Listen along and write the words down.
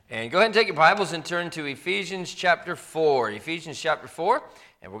And go ahead and take your Bibles and turn to Ephesians chapter 4. Ephesians chapter 4,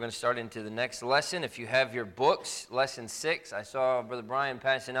 and we're going to start into the next lesson. If you have your books, lesson 6, I saw Brother Brian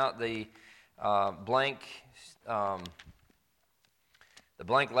passing out the blank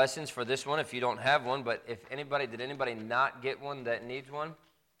lessons for this one if you don't have one. But did anybody not get one that needs one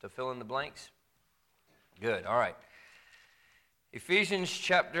to fill in the blanks? Good, all right. Ephesians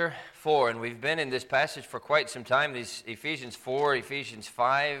chapter 4, and we've been in this passage for quite some time. These Ephesians 4, Ephesians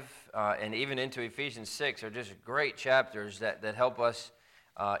 5, and even into Ephesians 6 are just great chapters that help us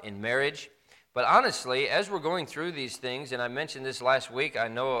in marriage. But honestly, as we're going through these things, and I mentioned this last week, I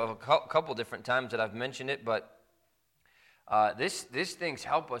know of a couple different times that I've mentioned it, but these things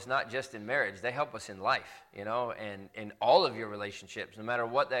help us not just in marriage, they help us in life, and in all of your relationships, no matter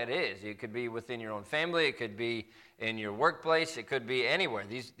what that is. It could be within your own family, it could be in your workplace, it could be anywhere.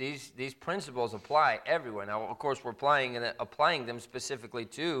 These principles apply everywhere. Now, of course, we're applying them specifically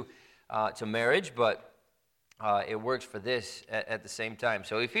to marriage, but it works for this at the same time.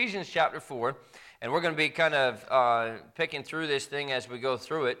 So Ephesians chapter 4, and we're going to be kind of picking through this thing as we go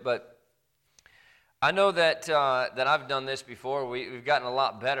through it, but I know that I've done this before. We've gotten a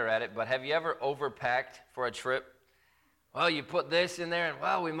lot better at it, but have you ever overpacked for a trip? Well, you put this in there, and,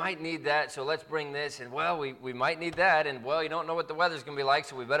 well, we might need that, so let's bring this, and, well, we might need that, and, well, you don't know what the weather's going to be like,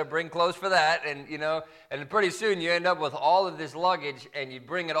 so we better bring clothes for that, and, and pretty soon you end up with all of this luggage, and you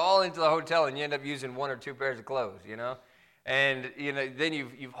bring it all into the hotel, and you end up using one or two pairs of clothes, And, then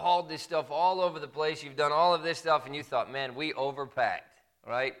you've hauled this stuff all over the place, you've done all of this stuff, and you thought, man, we overpacked,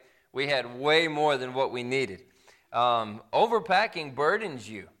 right? We had way more than what we needed. Overpacking burdens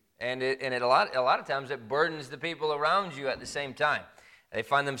you, and a lot of times it burdens the people around you at the same time. They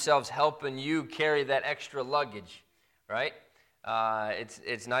find themselves helping you carry that extra luggage, right?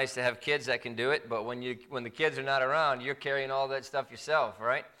 It's nice to have kids that can do it, but when the kids are not around, you're carrying all that stuff yourself,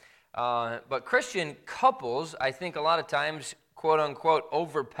 right? But Christian couples, I think a lot of times, quote unquote,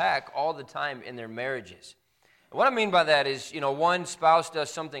 overpack all the time in their marriages. What I mean by that is, one spouse does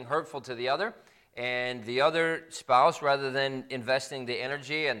something hurtful to the other, and the other spouse, rather than investing the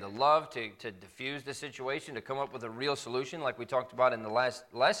energy and the love to diffuse the situation, to come up with a real solution like we talked about in the last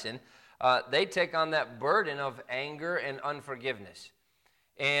lesson, they take on that burden of anger and unforgiveness.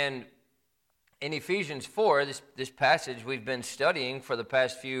 And in Ephesians 4, this passage we've been studying for the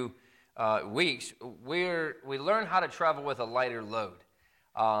past few weeks, we learn how to travel with a lighter load.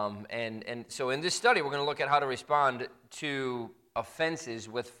 And so in this study, we're going to look at how to respond to offenses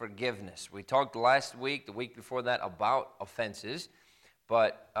with forgiveness. We talked last week, the week before that, about offenses,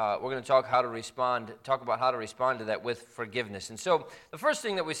 but we're going to talk about how to respond to that with forgiveness. And so the first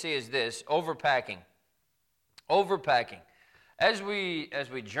thing that we see is this: overpacking. As we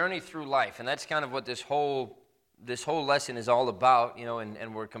journey through life, and that's kind of what this whole lesson is all about,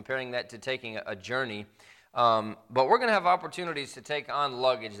 and we're comparing that to taking a journey. But we're going to have opportunities to take on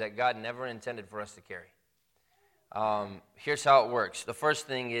luggage that God never intended for us to carry. Here's how it works. The first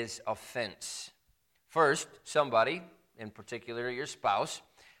thing is offense. First, somebody, in particular your spouse,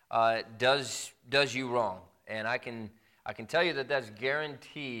 does you wrong. And I can tell you that that's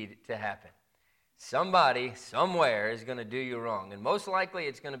guaranteed to happen. Somebody, somewhere, is going to do you wrong. And most likely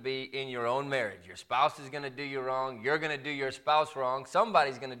it's going to be in your own marriage. Your spouse is going to do you wrong. You're going to do your spouse wrong.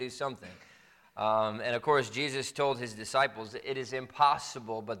 Somebody's going to do something. And of course, Jesus told his disciples that it is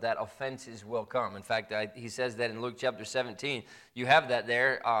impossible, but that offenses will come. In fact, he says that in Luke chapter 17. You have that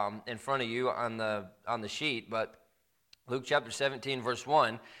there in front of you on the sheet. But Luke chapter 17, verse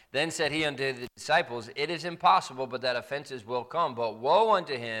 1, then said he unto the disciples, it is impossible, but that offenses will come. But woe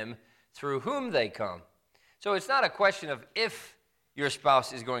unto him through whom they come. So it's not a question of if your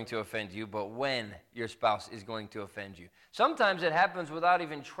spouse is going to offend you, but when your spouse is going to offend you. Sometimes it happens without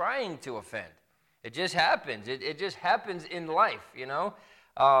even trying to offend. It just happens. It just happens in life,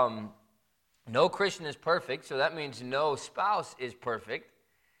 No Christian is perfect, so that means no spouse is perfect,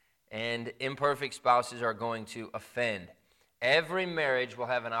 and imperfect spouses are going to offend. Every marriage will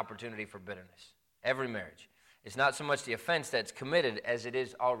have an opportunity for bitterness. Every marriage. It's not so much the offense that's committed as it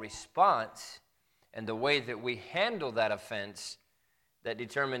is our response and the way that we handle that offense that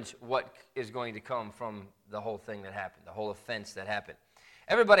determines what is going to come from the whole thing that happened, the whole offense that happened.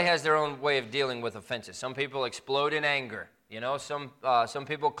 Everybody has their own way of dealing with offenses. Some people explode in anger. Some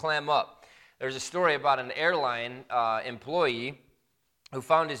people clam up. There's a story about an airline employee who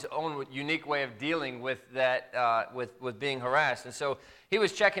found his own unique way of dealing with that, with being harassed. And so he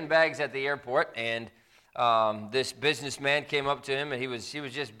was checking bags at the airport, and this businessman came up to him, and he was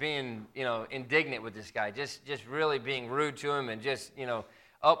just being, indignant with this guy, just really being rude to him, and just,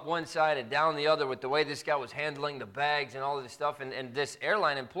 up one side and down the other with the way this guy was handling the bags and all of this stuff. And this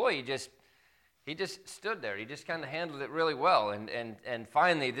airline employee he just stood there. He just kind of handled it really well. And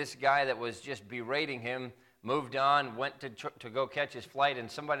finally, this guy that was just berating him moved on, went to go catch his flight, and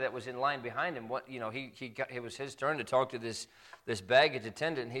somebody that was in line behind him, it was his turn to talk to this baggage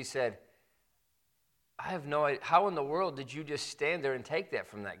attendant, and he said, I have no idea, how in the world did you just stand there and take that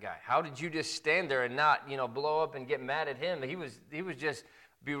from that guy? How did you just stand there and not, blow up and get mad at him? He was just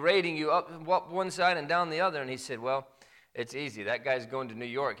berating you up one side and down the other, and he said, well, it's easy. That guy's going to New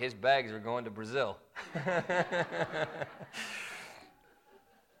York. His bags are going to Brazil.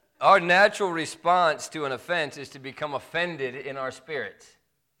 Our natural response to an offense is to become offended in our spirits,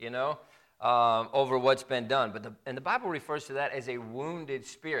 over what's been done. And the Bible refers to that as a wounded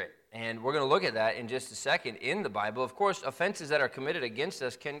spirit. And we're going to look at that in just a second in the Bible. Of course, offenses that are committed against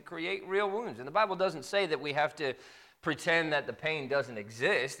us can create real wounds. And the Bible doesn't say that we have to pretend that the pain doesn't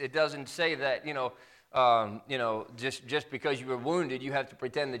exist. It doesn't say that, just because you were wounded, you have to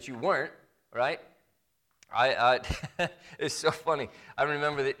pretend that you weren't, right? It's so funny. I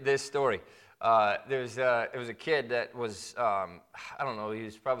remember this story. There was a kid that was, I don't know, he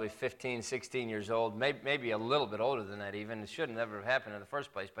was probably 15, 16 years old, maybe a little bit older than that even. It should never have happened in the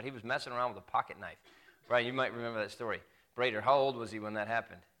first place, but he was messing around with a pocket knife. Right, you might remember that story. Brader, how old was he when that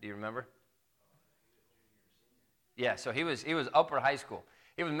happened? Do you remember? Yeah, so he was upper high school.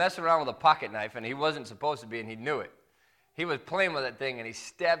 He was messing around with a pocket knife, and he wasn't supposed to be, and he knew it. He was playing with that thing, and he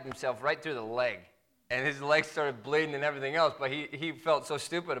stabbed himself right through the leg. And his legs started bleeding and everything else, but he felt so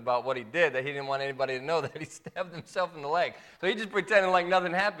stupid about what he did that he didn't want anybody to know that he stabbed himself in the leg. So he just pretended like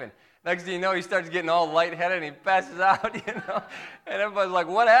nothing happened. Next thing you know, he starts getting all lightheaded and he passes out, And everybody's like,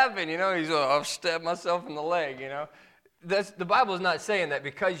 what happened? He's like, I've stabbed myself in the leg, The Bible is not saying that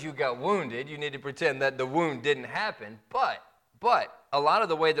because you got wounded, you need to pretend that the wound didn't happen. But a lot of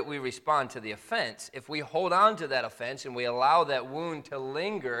the way that we respond to the offense, if we hold on to that offense and we allow that wound to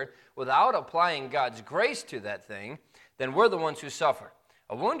linger without applying God's grace to that thing, then we're the ones who suffer.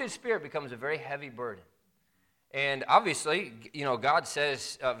 A wounded spirit becomes a very heavy burden. And obviously, God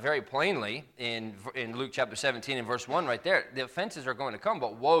says very plainly in Luke chapter 17 and verse 1 right there, the offenses are going to come,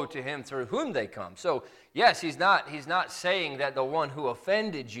 but woe to him through whom they come. So, yes, he's not saying that the one who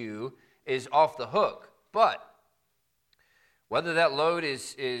offended you is off the hook, but whether that load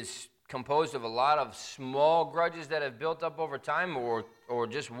is composed of a lot of small grudges that have built up over time or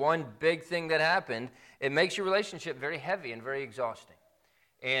just one big thing that happened, it makes your relationship very heavy and very exhausting.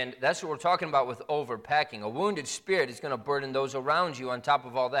 And that's what we're talking about with overpacking. A wounded spirit is going to burden those around you on top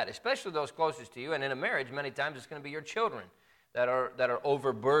of all that, especially those closest to you. And in a marriage, many times it's going to be your children that are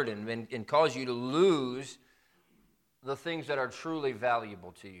overburdened and cause you to lose the things that are truly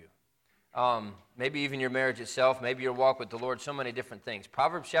valuable to you. Maybe even your marriage itself, maybe your walk with the Lord, so many different things.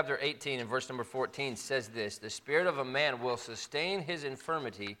 Proverbs chapter 18 and verse number 14 says this, the spirit of a man will sustain his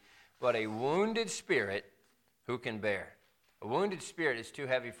infirmity, but a wounded spirit who can bear? A wounded spirit is too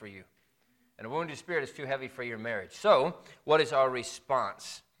heavy for you, and a wounded spirit is too heavy for your marriage. So, what is our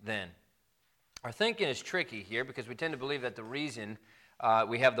response then? Our thinking is tricky here because we tend to believe that the reason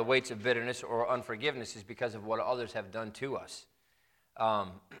we have the weights of bitterness or unforgiveness is because of what others have done to us.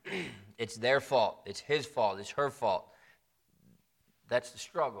 It's their fault. It's his fault. It's her fault. That's the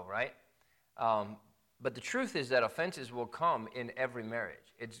struggle, right? But the truth is that offenses will come in every marriage.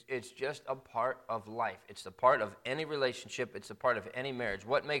 It's just a part of life. It's a part of any relationship. It's a part of any marriage.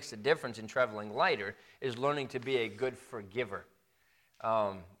 What makes the difference in traveling lighter is learning to be a good forgiver.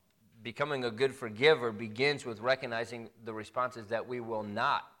 Becoming a good forgiver begins with recognizing the responses that we will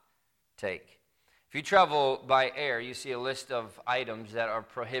not take. If you travel by air, you see a list of items that are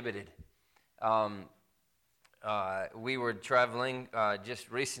prohibited. We were traveling just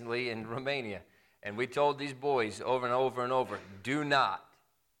recently in Romania, and we told these boys over and over and over, do not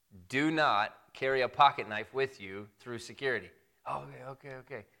carry a pocket knife with you through security.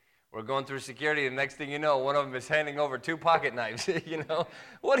 Okay. We're going through security, and next thing you know, one of them is handing over 2 pocket knives.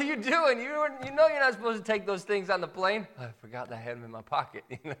 What are you doing? You know you're not supposed to take those things on the plane. I forgot I had them in my pocket.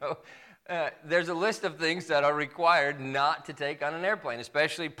 There's a list of things that are required not to take on an airplane,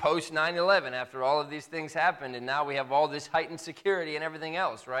 especially post 9/11, after all of these things happened, and now we have all this heightened security and everything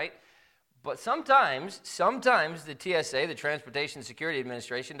else, right? But sometimes the TSA, the Transportation Security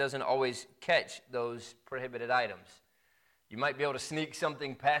Administration, doesn't always catch those prohibited items. You might be able to sneak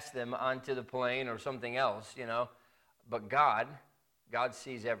something past them onto the plane or something else, but God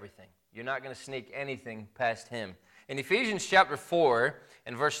sees everything. You're not going to sneak anything past him. In Ephesians chapter 4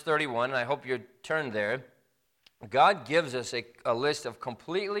 and verse 31, and I hope you're turned there, God gives us a list of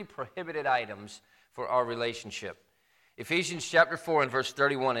completely prohibited items for our relationship. Ephesians chapter 4 and verse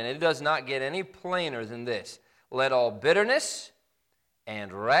 31, and it does not get any plainer than this. Let all bitterness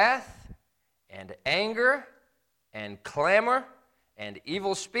and wrath and anger and clamor and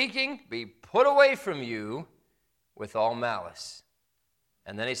evil speaking be put away from you with all malice.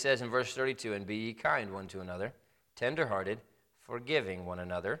 And then he says in verse 32, and be ye kind one to another, tenderhearted, forgiving one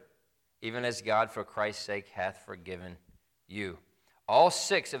another, even as God for Christ's sake hath forgiven you. All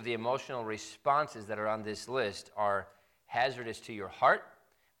 6 of the emotional responses that are on this list are hazardous to your heart,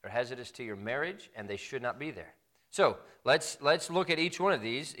 they're hazardous to your marriage, and they should not be there. So let's look at each one of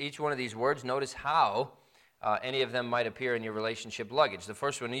these words. Notice how any of them might appear in your relationship luggage. The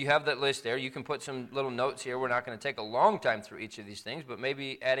first one, you have that list there. You can put some little notes here. We're not going to take a long time through each of these things, but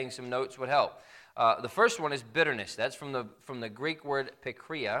maybe adding some notes would help. The first one is bitterness. That's from the Greek word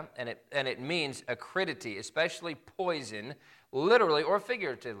pikria, and it means acridity, especially poison, literally or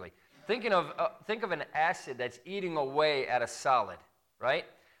figuratively. Think of an acid that's eating away at a solid, right?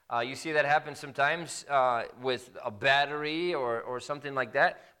 You see that happen sometimes with a battery or something like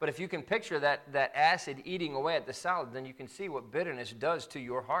that. But if you can picture that acid eating away at the solid, then you can see what bitterness does to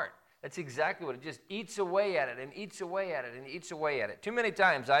your heart. That's exactly what it just eats away at it and eats away at it and eats away at it. Too many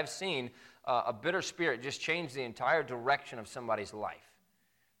times I've seen a bitter spirit just change the entire direction of somebody's life.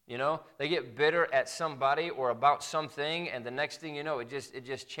 You know, they get bitter at somebody or about something, and the next thing you know, it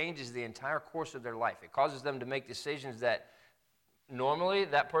just changes the entire course of their life. It causes them to make decisions that normally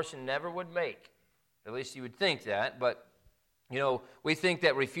that person never would make. At least you would think that, but you know, we think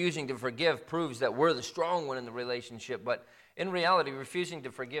that refusing to forgive proves that we're the strong one in the relationship, but in reality, refusing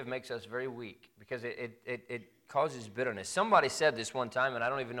to forgive makes us very weak because it causes bitterness. Somebody said this one time, and I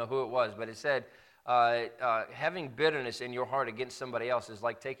don't even know who it was, but it said, having bitterness in your heart against somebody else is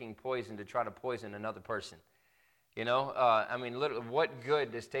like taking poison to try to poison another person. You know, I mean, literally, what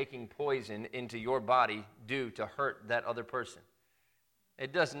good does taking poison into your body do to hurt that other person?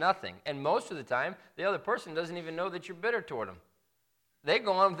 It does nothing. And most of the time, the other person doesn't even know that you're bitter toward them. They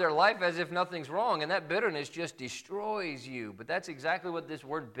go on with their life as if nothing's wrong, and that bitterness just destroys you. But that's exactly what this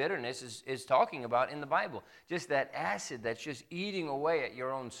word bitterness is talking about in the Bible. Just that acid that's just eating away at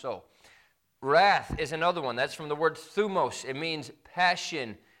your own soul. Wrath is another one. That's from the word thumos. It means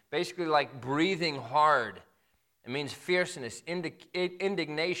passion, basically like breathing hard. It means fierceness,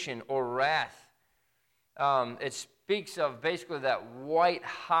 indignation, or wrath. It speaks of basically that white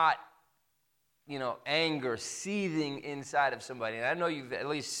hot, anger seething inside of somebody. And I know you've at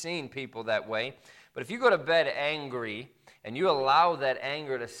least seen people that way. But if you go to bed angry and you allow that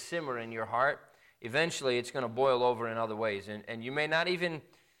anger to simmer in your heart, eventually it's going to boil over in other ways. And you may not even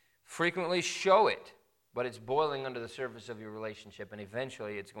frequently show it, but it's boiling under the surface of your relationship, and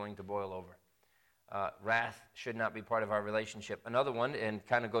eventually it's going to boil over. Wrath should not be part of our relationship. Another one, and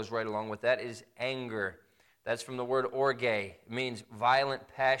kind of goes right along with that, is anger. That's from the word orge. It means violent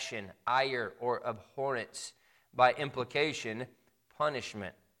passion, ire, or abhorrence. By implication,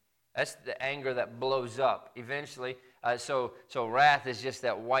 punishment. That's the anger that blows up eventually. So wrath is just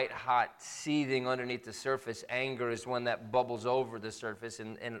that white hot seething underneath the surface. Anger is one that bubbles over the surface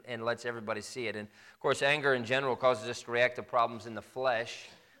and lets everybody see it. And of course, anger in general causes us to react to problems in the flesh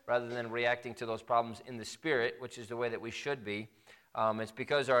rather than reacting to those problems in the spirit, which is the way that we should be. It's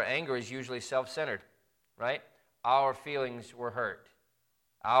because our anger is usually self-centered, right? Our feelings were hurt.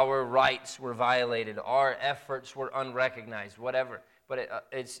 Our rights were violated. Our efforts were unrecognized, whatever. But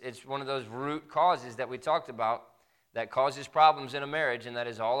it's one of those root causes that we talked about that causes problems in a marriage, and that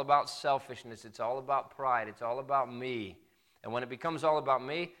is all about selfishness. It's all about pride. It's all about me. And when it becomes all about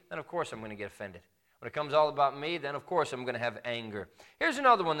me, then of course I'm going to get offended. When it comes all about me, then of course I'm going to have anger. Here's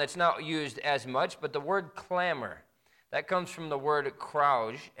another one that's not used as much, but the word clamor. That comes from the word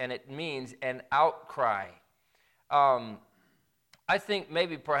krauj, and it means an outcry. I think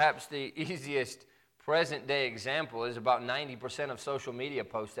maybe perhaps the easiest present-day example is about 90% of social media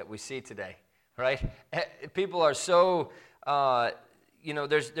posts that we see today, right? People are so,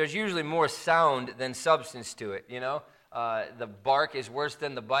 there's usually more sound than substance to it, The bark is worse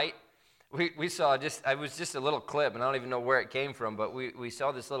than the bite. We saw it was just a little clip, and I don't even know where it came from, but we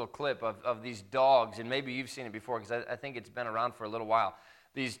saw this little clip of these dogs, and maybe you've seen it before because I think it's been around for a little while.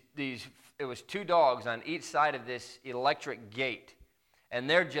 It was 2 dogs on each side of this electric gate, and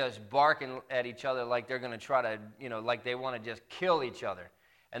they're just barking at each other like they're going to try to, like they want to just kill each other.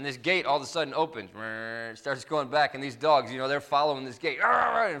 And this gate all of a sudden opens, starts going back, and these dogs, they're following this gate.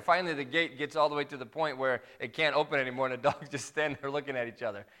 And finally the gate gets all the way to the point where it can't open anymore, and the dogs just stand there looking at each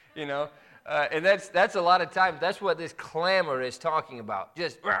other, And that's a lot of times, that's what this clamor is talking about.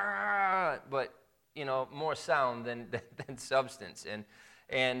 Just, but, more sound than substance. And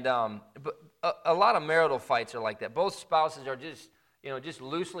And but a lot of marital fights are like that. Both spouses are just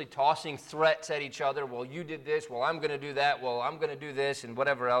loosely tossing threats at each other. Well, you did this. Well, I'm going to do that. Well, I'm going to do this, and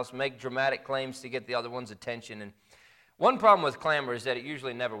whatever else. Make dramatic claims to get the other one's attention. And one problem with clamor is that it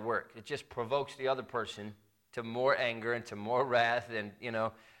usually never works. It just provokes the other person to more anger and to more wrath, and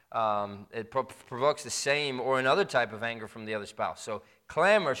it provokes the same or another type of anger from the other spouse. So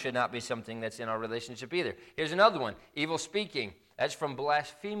clamor should not be something that's in our relationship either. Here's another one: evil speaking. That's from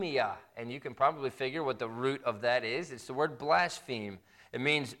blasphemia, and you can probably figure what the root of that is. It's the word blaspheme. It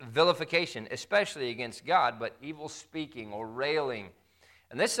means vilification, especially against God, but evil speaking or railing.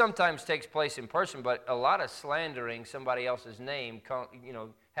 And this sometimes takes place in person, but a lot of slandering somebody else's name,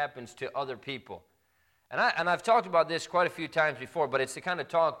 happens to other people. And I've talked about this quite a few times before, but it's the kind of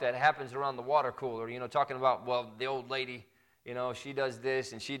talk that happens around the water cooler, talking about, well, the old lady, she does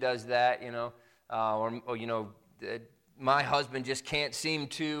this and she does that, my husband just can't seem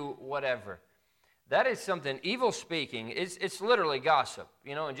to, whatever. That is something, evil speaking, it's literally gossip,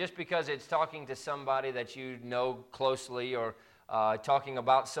 and just because it's talking to somebody that you know closely or talking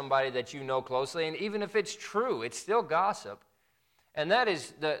about somebody that you know closely, and even if it's true, it's still gossip. And that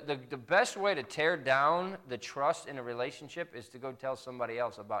is the best way to tear down the trust in a relationship is to go tell somebody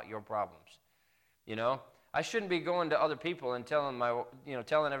else about your problems. I shouldn't be going to other people and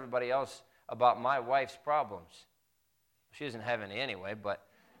telling everybody else about my wife's problems. She doesn't have any anyway, but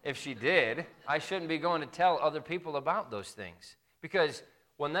if she did, I shouldn't be going to tell other people about those things. Because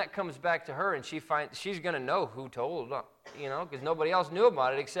when that comes back to her and she's going to know who told, because nobody else knew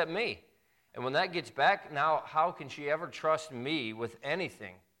about it except me. And when that gets back, now how can she ever trust me with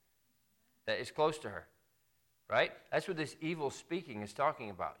anything that is close to her? Right? That's what this evil speaking is talking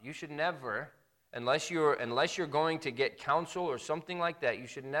about. You should never, unless you're going to get counsel or something like that, you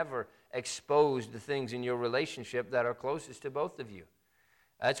should never expose the things in your relationship that are closest to both of you.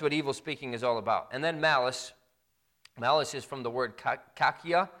 That's what evil speaking is all about. And then malice. Malice is from the word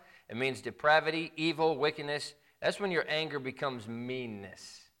kakia. It means depravity, evil, wickedness. That's when your anger becomes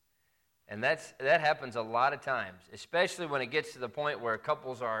meanness. And that happens a lot of times, especially when it gets to the point where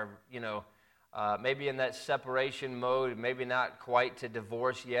couples are, maybe in that separation mode, maybe not quite to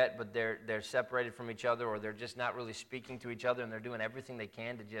divorce yet, but they're separated from each other, or they're just not really speaking to each other, and they're doing everything they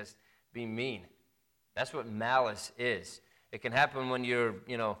can to just be mean. That's what malice is. It can happen when you're,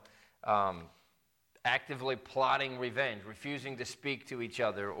 actively plotting revenge, refusing to speak to each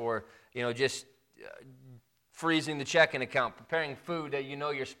other, or, just freezing the checking account, preparing food that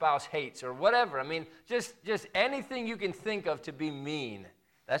your spouse hates, or whatever. I mean, just anything you can think of to be mean.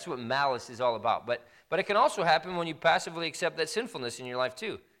 That's what malice is all about. But it can also happen when you passively accept that sinfulness in your life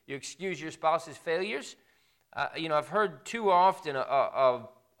too. You excuse your spouse's failures. I've heard too often of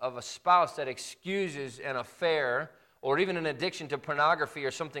a spouse that excuses an affair or even an addiction to pornography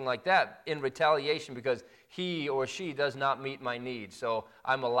or something like that in retaliation because he or she does not meet my needs, so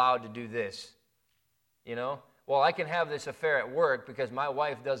I'm allowed to do this. Well, I can have this affair at work because my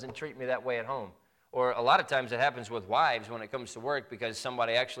wife doesn't treat me that way at home. Or a lot of times it happens with wives when it comes to work because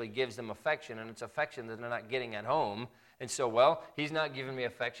somebody actually gives them affection, and it's affection that they're not getting at home. And so, well, he's not giving me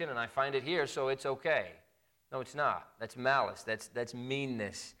affection, and I find it here, so it's okay. No, it's not. That's malice. That's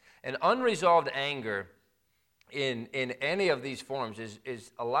meanness. And unresolved anger in any of these forms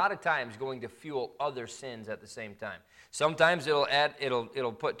is a lot of times going to fuel other sins at the same time. Sometimes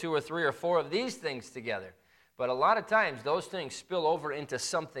it'll put 2 or 3 or 4 of these things together. But a lot of times those things spill over into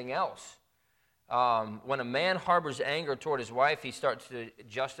something else. When a man harbors anger toward his wife, he starts to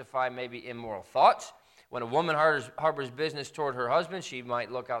justify maybe immoral thoughts. When a woman harbors business toward her husband, she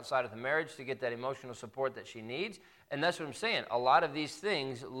might look outside of the marriage to get that emotional support that she needs. And that's what I'm saying. A lot of these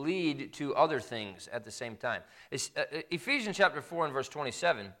things lead to other things at the same time. Ephesians chapter 4 and verse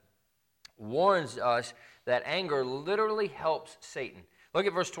 27 warns us that anger literally helps Satan. Look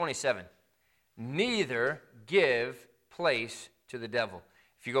at verse 27. Neither give place to the devil.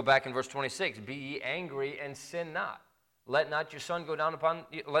 If you go back in verse 26, be ye angry and sin not. Let not the sun go down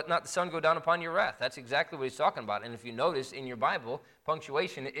upon your wrath. That's exactly what he's talking about. And if you notice in your Bible,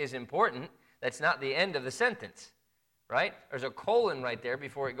 punctuation is important. That's not the end of the sentence, right? There's a colon right there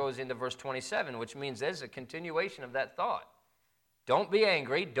before it goes into verse 27, which means there's a continuation of that thought. Don't be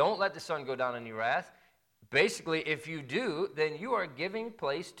angry. Don't let the sun go down on your wrath. Basically, if you do, then you are giving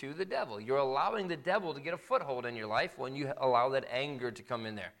place to the devil. You're allowing the devil to get a foothold in your life when you allow that anger to come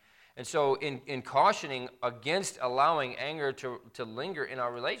in there. And so in cautioning against allowing anger to linger in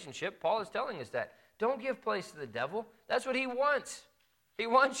our relationship, Paul is telling us that. Don't give place to the devil. That's what he wants. He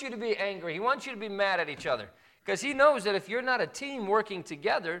wants you to be angry. He wants you to be mad at each other. Because he knows that if you're not a team working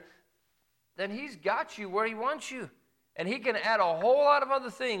together, then he's got you where he wants you. And he can add a whole lot of other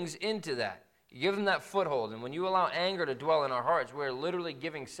things into that. You give him that foothold. And when you allow anger to dwell in our hearts, we're literally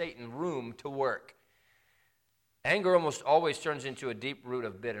giving Satan room to work. Anger almost always turns into a deep root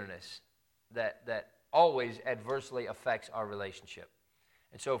of bitterness that always adversely affects our relationship.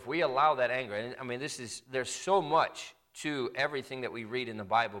 And so if we allow that anger, and I mean, there's so much to everything that we read in the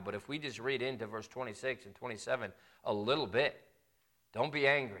Bible, but if we just read into verse 26 and 27 a little bit, don't be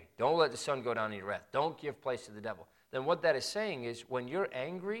angry. Don't let the sun go down in your wrath. Don't give place to the devil. Then what that is saying is when you're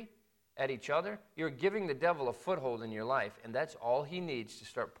angry at each other, you're giving the devil a foothold in your life, and that's all he needs to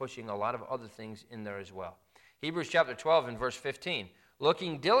start pushing a lot of other things in there as well. Hebrews chapter 12 and verse 15,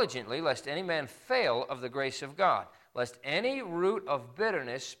 looking diligently lest any man fail of the grace of God, lest any root of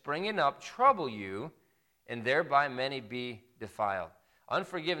bitterness springing up trouble you, and thereby many be defiled.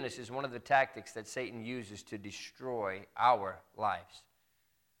 Unforgiveness is one of the tactics that Satan uses to destroy our lives.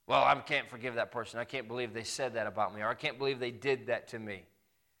 Well, I can't forgive that person. I can't believe they said that about me, or I can't believe they did that to me.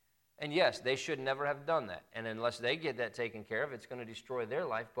 And yes, they should never have done that. And unless they get that taken care of, it's going to destroy their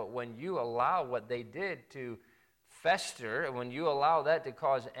life. But when you allow what they did to fester, and when you allow that to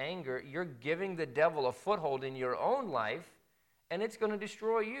cause anger, you're giving the devil a foothold in your own life, and it's going to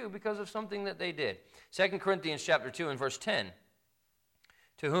destroy you because of something that they did. 2 Corinthians chapter 2 and verse 10.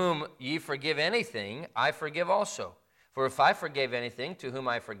 To whom ye forgive anything, I forgive also. For if I forgave anything, to whom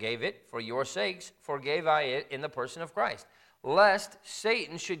I forgave it, for your sakes forgave I it in the person of Christ, lest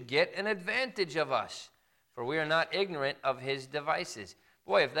Satan should get an advantage of us, for we are not ignorant of his devices.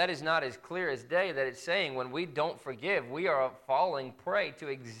 Boy, if that is not as clear as day, that it's saying when we don't forgive, we are falling prey to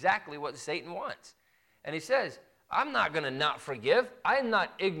exactly what Satan wants. And he says, I'm not going to not forgive. I'm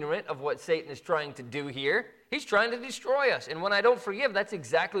not ignorant of what Satan is trying to do here. He's trying to destroy us. And when I don't forgive, that's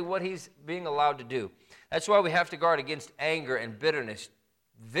exactly what he's being allowed to do. That's why we have to guard against anger and bitterness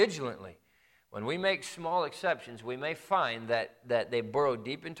vigilantly. When we make small exceptions, we may find that they burrow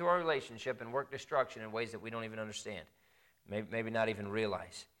deep into our relationship and work destruction in ways that we don't even understand, maybe not even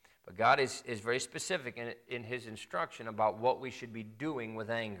realize. But God is very specific in his instruction about what we should be doing with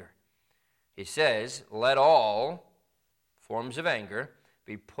anger. He says, let all forms of anger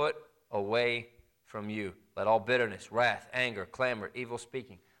be put away from you. Let all bitterness, wrath, anger, clamor, evil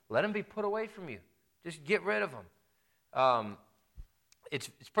speaking, let them be put away from you. Just get rid of them. It's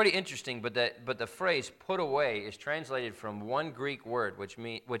pretty interesting, but the phrase "put away" is translated from one Greek word, which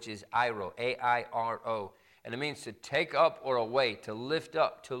is airo, A-I-R-O, and it means to take up or away, to lift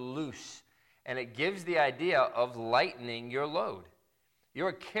up, to loose, and it gives the idea of lightening your load.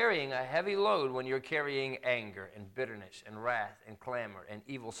 You're carrying a heavy load when you're carrying anger and bitterness and wrath and clamor and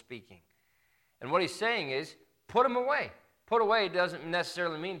evil speaking. And what he's saying is, put them away. Put away doesn't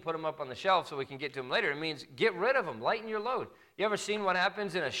necessarily mean put them up on the shelf so we can get to them later. It means get rid of them, lighten your load. You ever seen what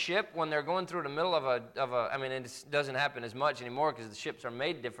happens in a ship when they're going through the middle of I mean, it doesn't happen as much anymore because the ships are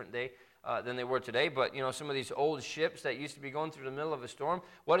made different than they were today. But, you know, some of these old ships that used to be going through the middle of a storm,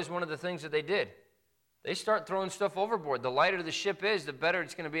 what is one of the things that they did? They start throwing stuff overboard. The lighter the ship is, the better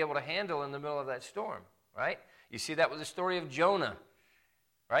it's going to be able to handle in the middle of that storm, right? You see that with the story of Jonah,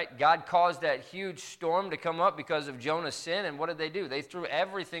 right? God caused that huge storm to come up because of Jonah's sin, and what did they do? They threw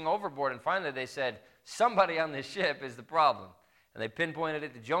everything overboard, and finally they said, somebody on this ship is the problem. And they pinpointed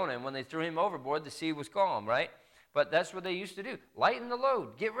it to Jonah, and when they threw him overboard, the sea was calm, right? But that's what they used to do. Lighten the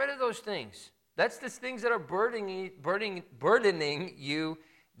load. Get rid of those things. That's the things that are burdening you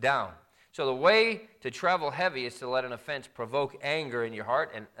down. So the way to travel heavy is to let an offense provoke anger in your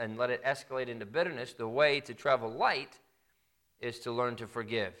heart and let it escalate into bitterness. The way to travel light is to learn to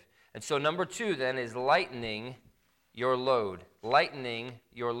forgive. And so number 2 then is lightening your load. Lightening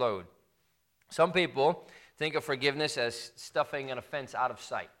your load. Some people think of forgiveness as stuffing an offense out of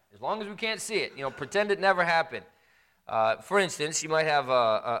sight. As long as we can't see it, pretend it never happened. For instance, you might have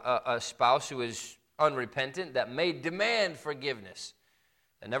a spouse who is unrepentant that may demand forgiveness,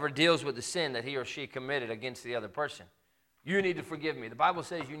 that never deals with the sin that he or she committed against the other person. You need to forgive me. The Bible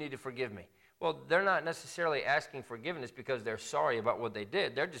says you need to forgive me. Well, they're not necessarily asking forgiveness because they're sorry about what they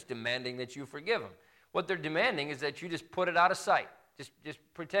did. They're just demanding that you forgive them. What they're demanding is that you just put it out of sight. Just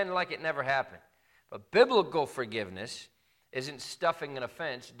pretend like it never happened. But biblical forgiveness isn't stuffing an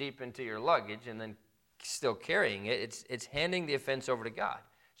offense deep into your luggage and then still carrying it. It's handing the offense over to God.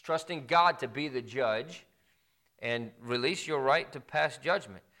 It's trusting God to be the judge and release your right to pass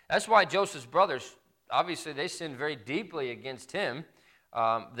judgment. That's why Joseph's brothers, obviously they sinned very deeply against him.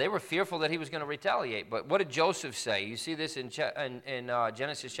 They were fearful that he was going to retaliate. But what did Joseph say? You see this in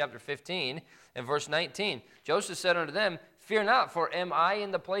Genesis chapter 15 and verse 19. Joseph said unto them, fear not, for am I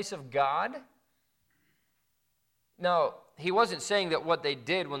in the place of God? Now, he wasn't saying that what they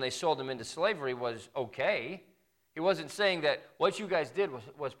did when they sold him into slavery was okay. He wasn't saying that what you guys did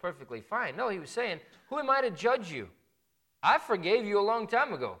was perfectly fine. No, he was saying, who am I to judge you? I forgave you a long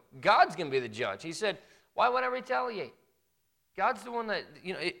time ago. God's going to be the judge. He said, why would I retaliate? God's the one that,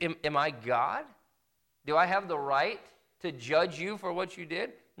 am I God? Do I have the right to judge you for what you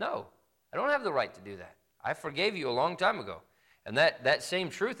did? No, I don't have the right to do that. I forgave you a long time ago. And that same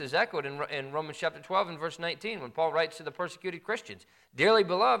truth is echoed in Romans chapter 12 and verse 19 when Paul writes to the persecuted Christians, Dearly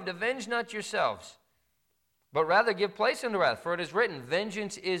beloved, avenge not yourselves, but rather give place unto wrath, for it is written,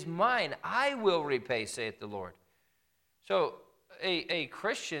 Vengeance is mine, I will repay, saith the Lord. So a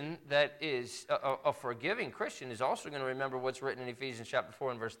Christian that is a forgiving Christian is also going to remember what's written in Ephesians chapter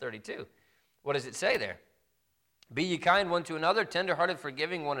 4 and verse 32. What does it say there? Be ye kind one to another, tenderhearted,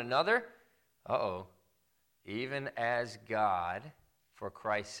 forgiving one another. Even as God, for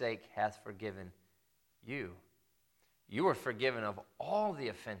Christ's sake, hath forgiven you. You were forgiven of all the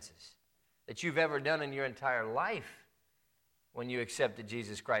offenses that you've ever done in your entire life when you accepted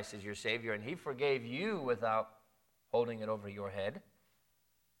Jesus Christ as your Savior, and he forgave you without holding it over your head,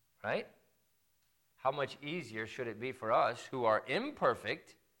 right? How much easier should it be for us who are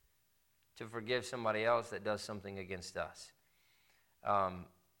imperfect to forgive somebody else that does something against us?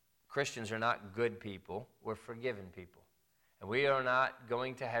 Christians are not good people. We're forgiven people. And we are not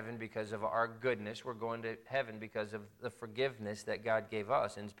going to heaven because of our goodness. We're going to heaven because of the forgiveness that God gave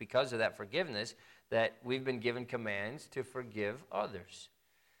us. And it's because of that forgiveness that we've been given commands to forgive others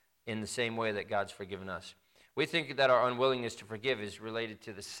in the same way that God's forgiven us. We think that our unwillingness to forgive is related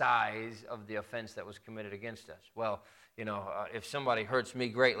to the size of the offense that was committed against us. Well, if somebody hurts me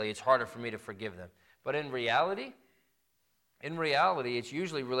greatly, it's harder for me to forgive them. But in reality, it's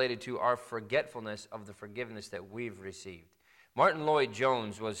usually related to our forgetfulness of the forgiveness that we've received. Martin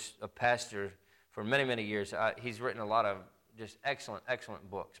Lloyd-Jones was a pastor for many, many years. He's written a lot of just excellent,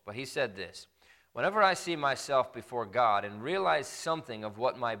 excellent books. But he said this, whenever I see myself before God and realize something of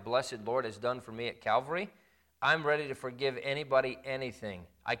what my blessed Lord has done for me at Calvary, I'm ready to forgive anybody anything.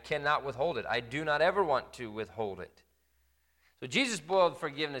 I cannot withhold it. I do not ever want to withhold it. So Jesus boiled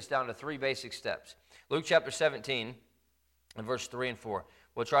forgiveness down to 3 basic steps. Luke chapter 17 and verse 3 and 4.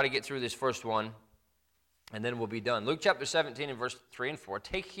 We'll try to get through this first one, and then we'll be done. Luke chapter 17 and verse 3 and 4.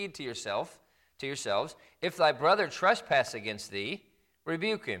 Take heed to yourselves. If thy brother trespass against thee,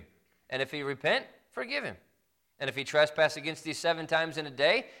 rebuke him. And if he repent, forgive him. And if he trespass against thee 7 times in a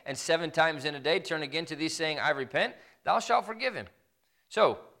day, and 7 times in a day turn again to thee, saying, I repent, thou shalt forgive him.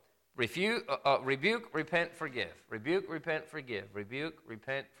 So, rebuke, repent, forgive. Rebuke, repent, forgive. Rebuke,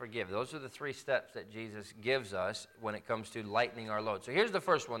 repent, forgive. Those are the 3 steps that Jesus gives us when it comes to lightening our load. So here's the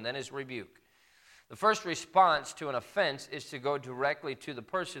first one, then, is rebuke. The first response to an offense is to go directly to the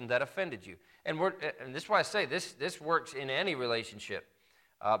person that offended you. And this is why I say this works in any relationship,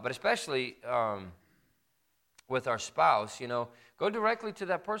 but especially with our spouse, go directly to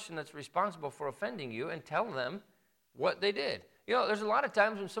that person that's responsible for offending you and tell them what they did. There's a lot of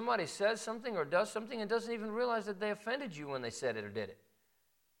times when somebody says something or does something and doesn't even realize that they offended you when they said it or did it,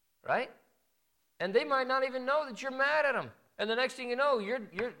 right? And they might not even know that you're mad at them. And the next thing you know,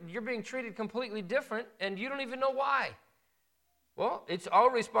 you're being treated completely different, and you don't even know why. Well, it's our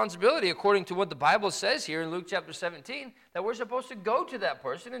responsibility, according to what the Bible says here in Luke chapter 17, that we're supposed to go to that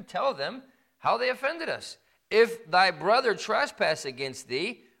person and tell them how they offended us. If thy brother trespass against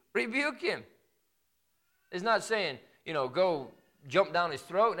thee, rebuke him. It's not saying, go jump down his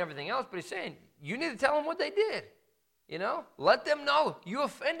throat and everything else, but he's saying, you need to tell them what they did. Let them know, you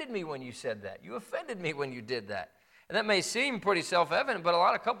offended me when you said that. You offended me when you did that. And that may seem pretty self-evident, but a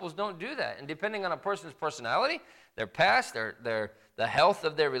lot of couples don't do that. And depending on a person's personality, their past, the health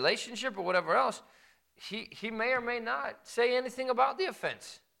of their relationship or whatever else, he may or may not say anything about the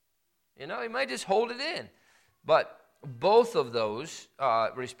offense. He might just hold it in. But both of those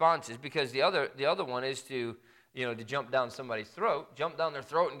responses, because the other one is to jump down somebody's throat, jump down their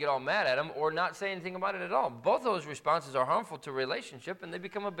throat and get all mad at them, or not say anything about it at all. Both those responses are harmful to relationship, and they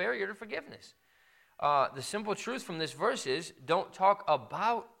become a barrier to forgiveness. The simple truth from this verse is, don't talk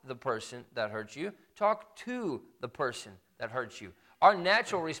about the person that hurt you. Talk to the person that hurts you. Our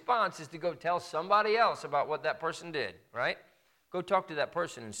natural response is to go tell somebody else about what that person did, right? Go talk to that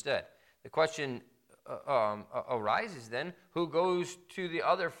person instead. The question arises then, who goes to the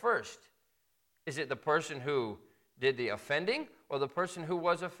other first? Is it the person who did the offending or the person who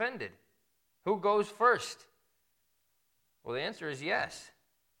was offended? Who goes first? Well, the answer is yes.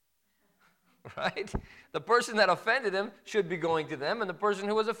 Right? The person that offended him should be going to them, and the person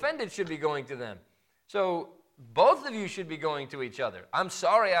who was offended should be going to them. So both of you should be going to each other. I'm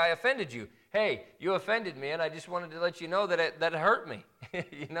sorry I offended you. Hey, you offended me, and I just wanted to let you know that it hurt me.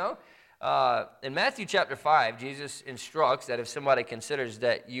 In Matthew chapter 5, Jesus instructs that if somebody considers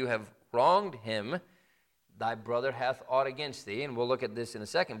that you have wronged him, thy brother hath aught against thee, and we'll look at this in a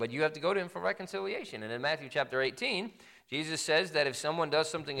second, but you have to go to him for reconciliation. And in Matthew chapter 18, Jesus says that if someone does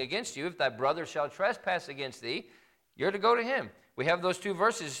something against you, if thy brother shall trespass against thee, you're to go to him. We have those two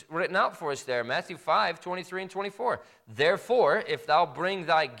verses written out for us there, Matthew 5, 23 and 24. Therefore, if thou bring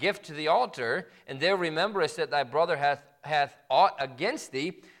thy gift to the altar, and there rememberest that thy brother hath aught against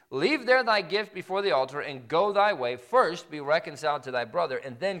thee, leave there thy gift before the altar, and go thy way. First be reconciled to thy brother,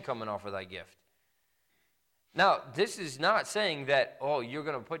 and then come and offer thy gift. Now, this is not saying that, oh, you're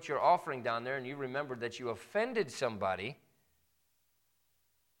going to put your offering down there, and you remember that you offended somebody.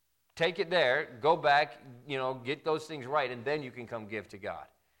 Take it there, go back, get those things right, and then you can come give to God.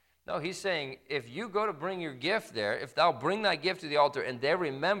 No, he's saying, if you go to bring your gift there, if thou bring thy gift to the altar, and there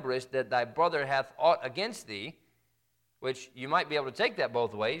rememberest that thy brother hath aught against thee, which you might be able to take that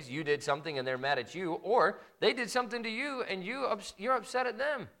both ways. You did something and they're mad at you, or they did something to you and you're upset at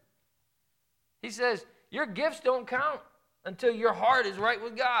them. He says, your gifts don't count until your heart is right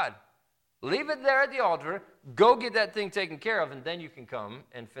with God. Leave it there at the altar, go get that thing taken care of, and then you can come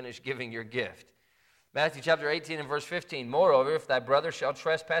and finish giving your gift. Matthew chapter 18 and verse 15, moreover, if thy brother shall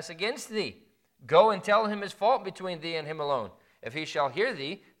trespass against thee, go and tell him his fault between thee and him alone. If he shall hear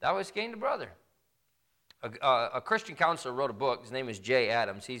thee, thou hast gained a brother. A Christian counselor wrote a book. His name is Jay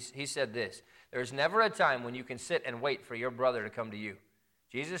Adams. He said this: there's never a time when you can sit and wait for your brother to come to you.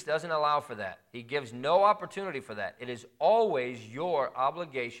 Jesus doesn't allow for that. He gives no opportunity for that. It is always your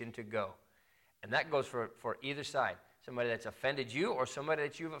obligation to go. And that goes for either side. Somebody that's offended you or somebody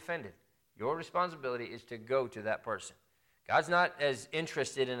that you've offended. Your responsibility is to go to that person. God's not as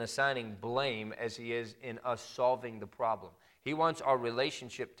interested in assigning blame as he is in us solving the problem. He wants our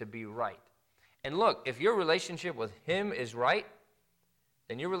relationship to be right. And look, if your relationship with him is right,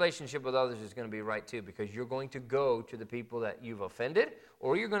 then your relationship with others is going to be right too, because you're going to go to the people that you've offended,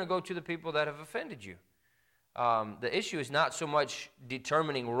 or you're going to go to the people that have offended you. The issue is not so much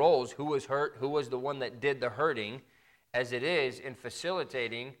determining roles, who was hurt, who was the one that did the hurting, as it is in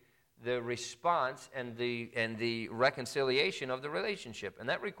facilitating the response and the reconciliation of the relationship. And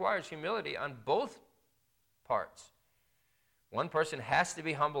that requires humility on both parts. One person has to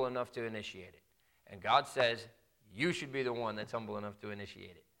be humble enough to initiate it. And God says, you should be the one that's humble enough to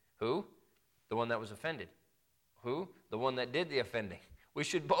initiate it. Who? The one that was offended. Who? The one that did the offending. We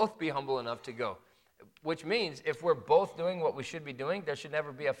should both be humble enough to go. Which means if we're both doing what we should be doing, there should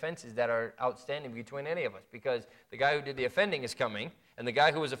never be offenses that are outstanding between any of us. Because the guy who did the offending is coming, and the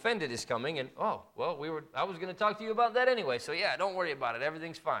guy who was offended is coming, and I was going to talk to you about that anyway, so yeah, don't worry about it.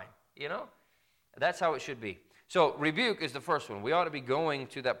 Everything's fine. That's how it should be. So rebuke is the first one. We ought to be going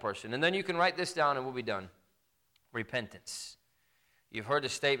to that person. And then you can write this down and we'll be done. Repentance. You've heard the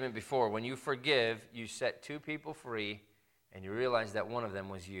statement before. When you forgive, you set two people free and you realize that one of them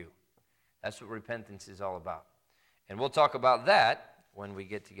was you. That's what repentance is all about. And we'll talk about that when we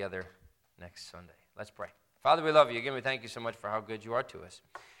get together next Sunday. Let's pray. Father, we love you. Again, we thank you so much for how good you are to us.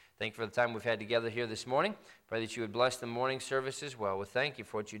 Thank you for the time we've had together here this morning. Pray that you would bless the morning service as well. We thank you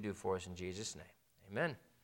for what you do for us in Jesus' name. Amen.